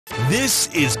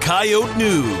This is Coyote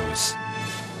News.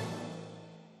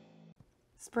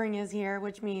 Spring is here,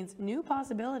 which means new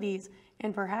possibilities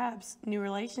and perhaps new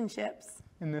relationships.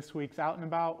 In this week's Out and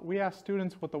About, we asked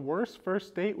students what the worst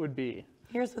first date would be.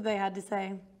 Here's what they had to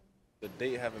say. The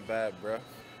date having bad, bro.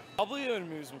 Probably an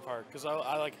amusement park, because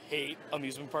I like hate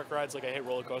amusement park rides. Like I hate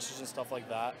roller coasters and stuff like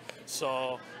that.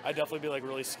 So I'd definitely be like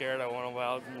really scared. I want to go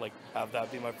out and like have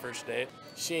that be my first date.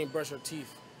 She ain't brush her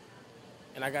teeth,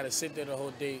 and I gotta sit there the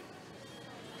whole date,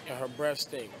 and her breath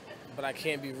stink. But I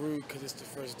can't be rude because it's the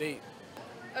first date.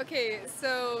 Okay,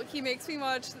 so he makes me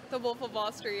watch The Wolf of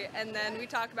Wall Street, and then we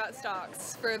talk about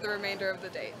stocks for the remainder of the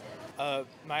date.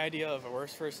 My idea of a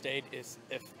worst first date is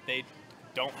if they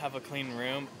don't have a clean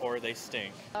room or they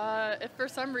stink. If for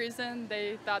some reason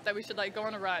they thought that we should like go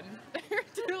on a run or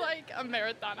do like a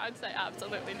marathon, I'd say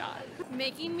absolutely not.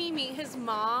 Making me meet his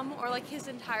mom or like his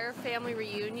entire family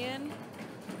reunion,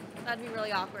 that'd be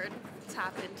really awkward. It's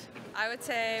happened. I would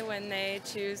say when they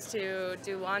choose to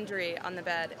do laundry on the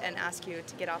bed and ask you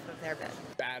to get off of their bed.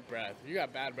 Bad breath. You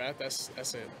got bad breath,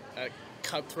 that's it. A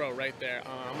cutthroat right there.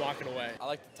 I'm walking away. I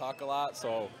like to talk a lot,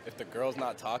 so if the girl's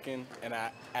not talking, and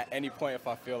at any point if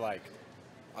I feel like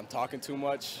I'm talking too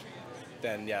much,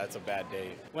 then yeah, it's a bad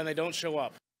date. When they don't show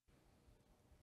up.